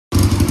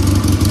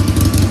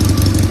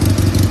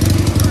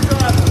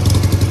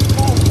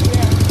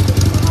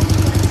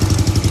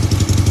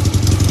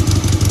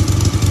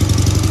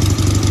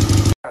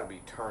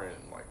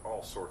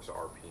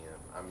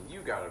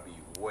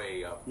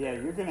Yeah,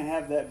 you're going to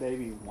have that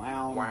baby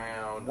wound the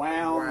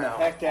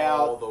heck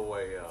all out. the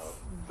way up.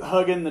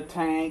 Hugging the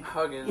tank.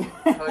 Hugging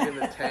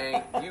the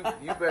tank. You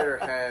better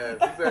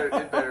have, it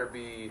better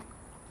be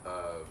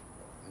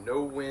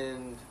no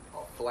wind,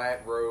 a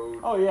flat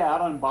road. Oh, yeah,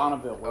 out on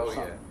Bonneville or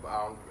something. Yeah,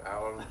 out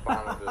on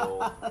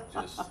Bonneville,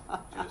 just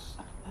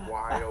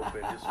wide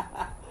open.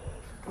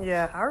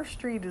 Yeah, our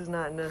street is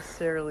not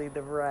necessarily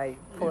the right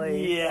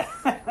place. Yeah.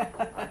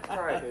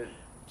 Probably hit.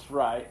 That's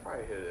right.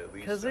 Probably hit at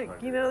least. Because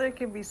there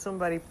could be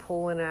somebody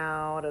pulling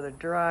out of the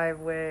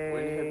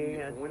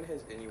driveway. When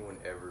has anyone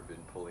ever been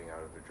pulling out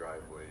of a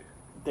driveway?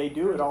 They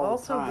do it all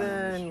the time. There's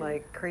also been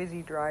like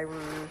crazy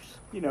drivers.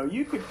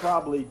 You could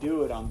probably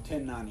do it on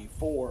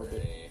 1094,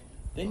 but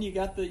then you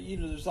got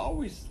there's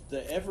always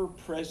the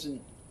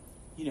ever-present,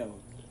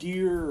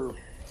 deer or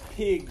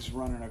pigs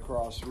running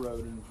across the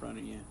road in front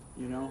of you,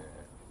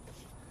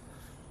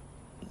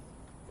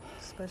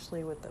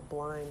 Especially with the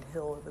blind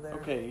hill over there.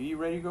 Okay, are you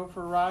ready to go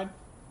for a ride?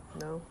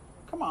 No.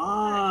 Come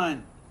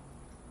on.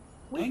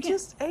 We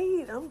just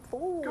ate. I'm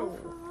full. Go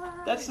for a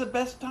ride. That's the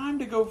best time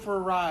to go for a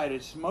ride.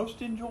 It's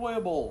most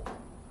enjoyable.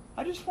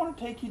 I just want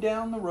to take you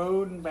down the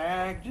road and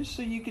back just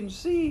so you can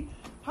see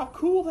how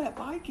cool that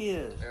bike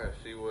is. Yeah,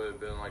 she would have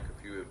been like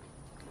if you had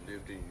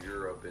lived in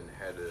Europe and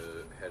had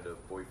a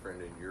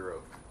boyfriend in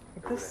Europe.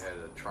 They would have had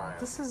a Triumph.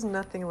 This is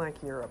nothing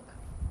like Europe.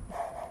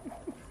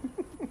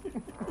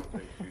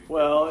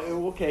 Well,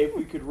 okay, if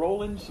we could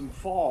roll in some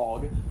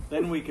fog,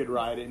 then we could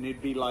ride it, and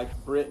it'd be like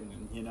Britain,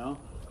 It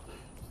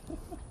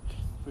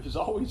was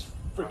always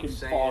freaking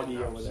foggy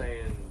over there. I'm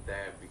saying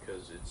that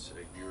because it's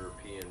a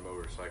European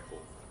motorcycle.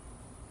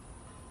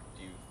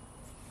 Do you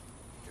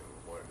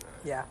what?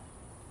 Yeah.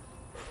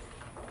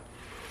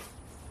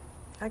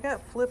 I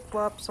got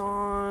flip-flops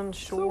on,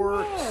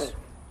 shorts.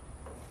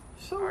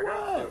 So I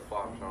got what?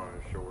 flip-flops on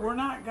and shorts. We're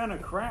not gonna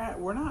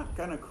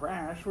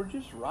crash. We're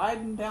just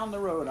riding down the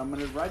road. I'm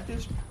gonna ride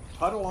this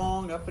putt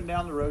along up and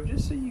down the road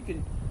just so you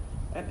can.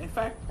 And in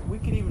fact, we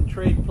could even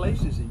trade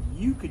places, and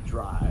you could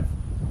drive.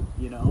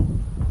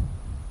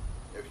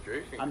 If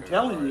Jason I'm can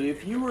telling ride you, it,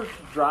 if you were to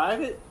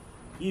drive it,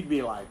 you'd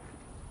be like,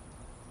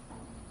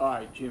 "All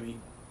right, Jimmy,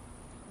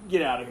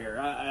 get out of here.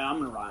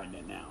 I'm riding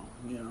it now."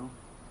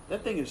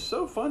 That thing is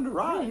so fun to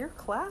ride. Hey, your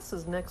class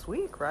is next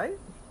week, right?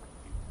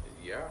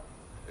 Yeah.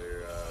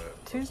 They're,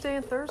 Tuesday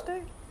and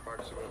Thursday?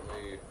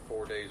 approximately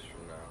 4 days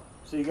from now.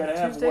 So you got to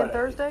have Tuesday what? and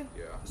Thursday?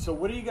 Yeah. So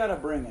what do you got to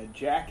bring? A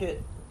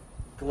jacket,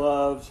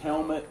 gloves,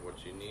 helmet. What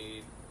you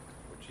need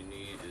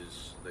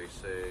is, they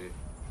say,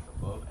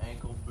 above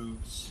ankle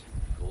boots,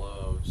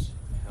 gloves,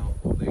 helmet.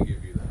 Well, they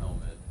give you the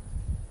helmet.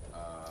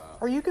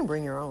 Or you can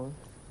bring your own.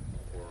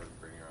 Or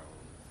bring your own.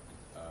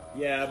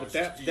 Yeah, so but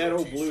it's that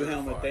old DOT blue certified.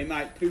 helmet, they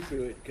might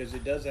poo-poo it because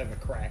it does have a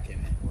crack in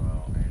it.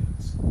 Well, and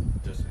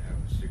it doesn't have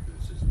a sticker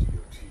that says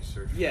DOT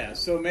certified. Yeah,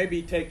 so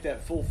maybe take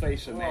that full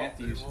face of Well,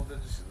 Matthews.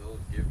 they'll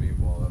give me,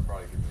 they'll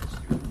probably give me a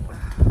stupid one.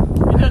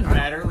 It doesn't I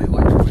matter. don't really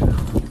like the way the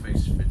full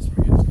face fits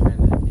me. It's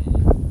kind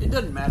of... It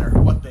doesn't matter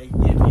what they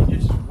give you,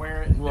 just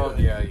wear it and Well, do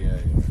it. yeah.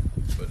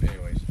 But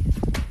anyways,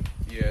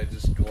 yeah,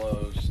 just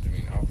gloves. I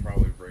mean, I'll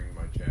probably bring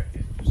my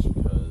jacket just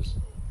because,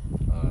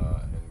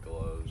 and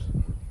gloves.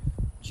 And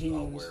Jeans.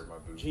 I'll wear my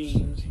boots.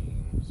 Jeans.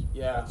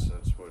 Yeah. That's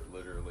what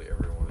literally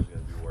everyone is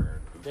going to be wearing.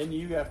 Boots. Then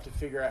you have to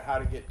figure out how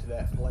to get to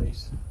that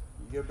place.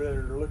 You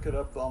better look it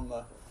up on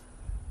the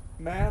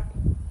map.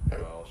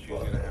 Well, she's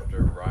going to have to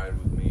ride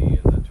with me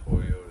in the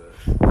Toyota.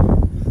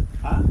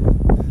 Huh?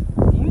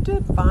 You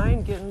did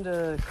fine getting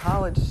to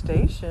College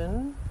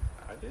Station.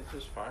 I did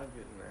just fine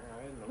getting there.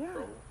 I had no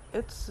trouble.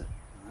 It's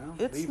Well,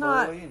 it's leave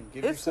not early and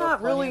give it's yourself not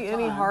plenty really of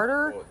any time.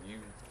 harder, Well,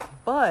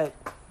 but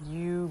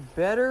you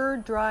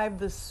better drive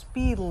the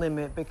speed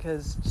limit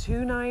because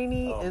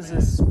 290 Oh, is man.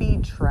 a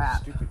speed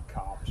trap. Stupid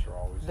cops are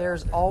always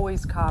There's out there.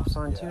 always cops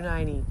on Yeah.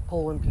 290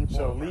 pulling people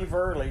So over. leave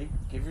early.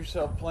 Give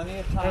yourself plenty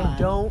of time.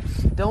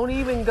 And don't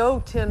even go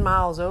 10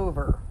 miles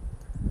over.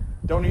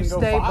 Don't You even go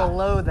stay 5.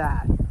 below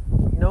that.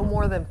 No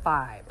more than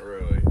 5.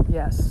 really?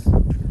 Yes.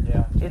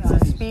 Yeah. It's a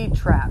speed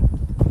trap.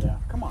 Yeah.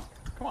 Come on.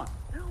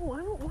 No, I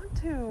don't want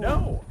to.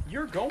 No,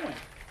 you're going.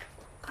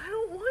 I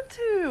don't want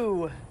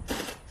to.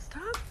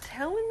 Stop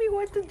telling me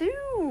what to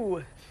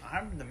do.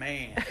 I'm the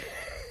man.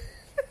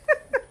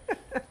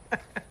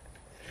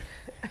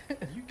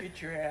 You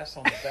get your ass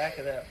on the back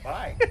of that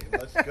bike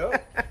and let's go.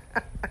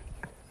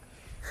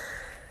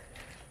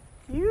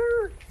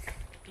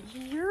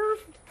 You're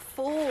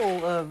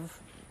full of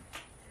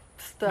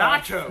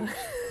stuff. Nachos.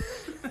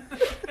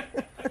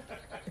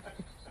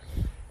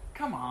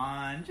 Come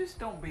on, just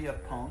don't be a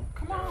punk.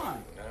 Come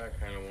on. Now I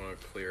kind of want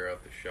to clear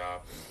out the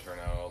shop and turn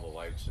out all the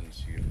lights and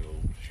see if it'll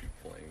shoot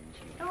flames.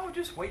 No,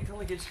 just wait till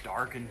it gets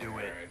dark and do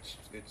it.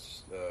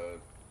 It's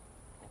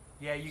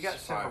Yeah, you got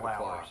it's several 5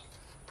 o'clock. hours.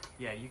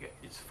 Yeah, you got.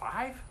 It's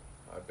 5.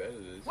 I bet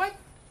it is. What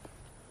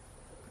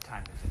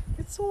time is it?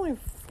 It's only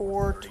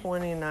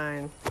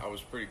 4:29. I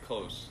was pretty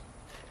close.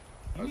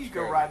 You need to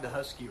go ride the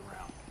Husky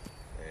around.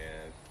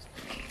 And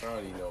I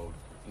don't even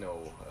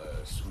know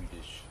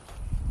Swedish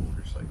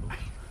motorcycles.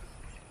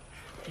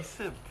 He's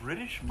a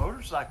British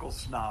motorcycle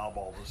snob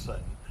all of a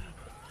sudden.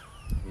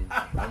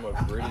 I'm a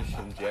British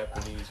and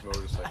Japanese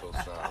motorcycle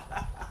snob.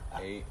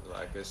 Ain't,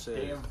 like I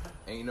said, Damn.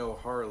 ain't no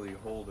Harley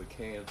hold a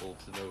candle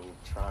to no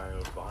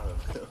Triumph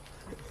Bonneville.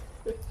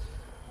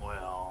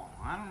 Well,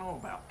 I don't know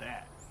about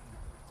that.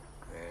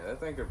 Man, that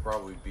thing could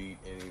probably beat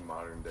any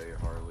modern day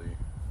Harley.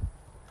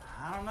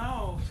 I don't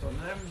know.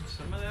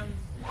 Some of them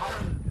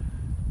modern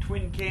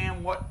twin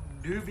cam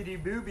doobity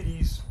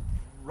boobities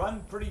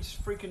run pretty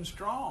freaking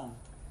strong.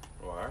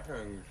 Well, I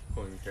can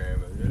clean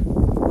cam in it.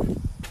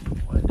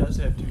 Well, it does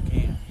have 2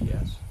 cams,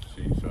 yes.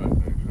 See, so I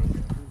think so.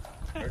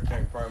 That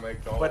thing probably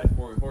makes all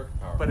 40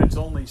 horsepower. But it's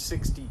only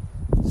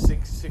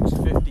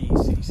 650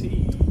 cc.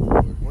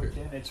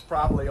 Then it's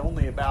probably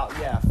only about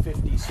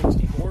 50,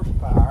 60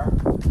 horsepower.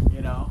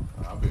 You know.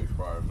 I'll be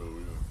surprised if it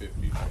was even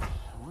 50.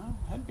 Well,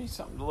 that'd be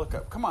something to look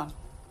up. Come on,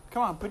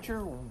 put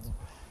your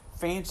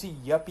fancy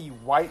yuppie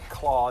white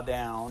claw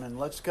down and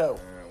let's go.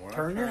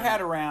 Turn your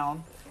hat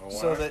around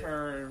so that.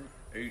 Turn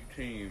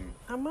 18.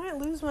 I might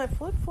lose my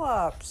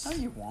flip-flops. No,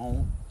 you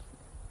won't.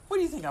 What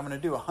do you think I'm going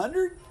to do?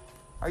 100?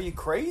 Are you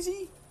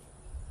crazy?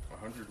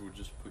 100 would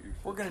just put you.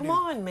 We're gonna Come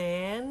on,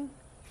 man.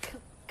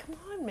 Come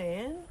on,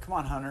 man. Come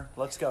on, Hunter.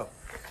 Let's go.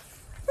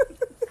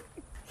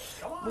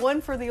 Come on.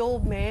 One for the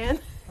old man.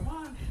 Come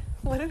on.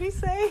 What did he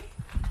say?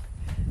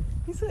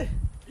 He said...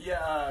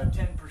 Yeah,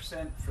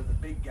 10% for the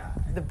big guy.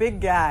 The big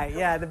guy.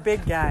 Yeah, the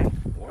big guy.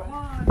 Come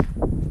on.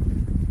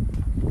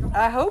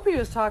 I hope he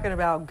was talking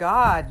about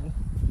God.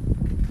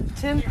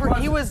 He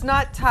He was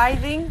not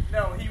tithing.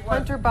 No, he wasn't.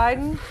 Hunter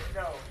Biden.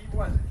 No, he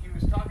wasn't. He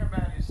was talking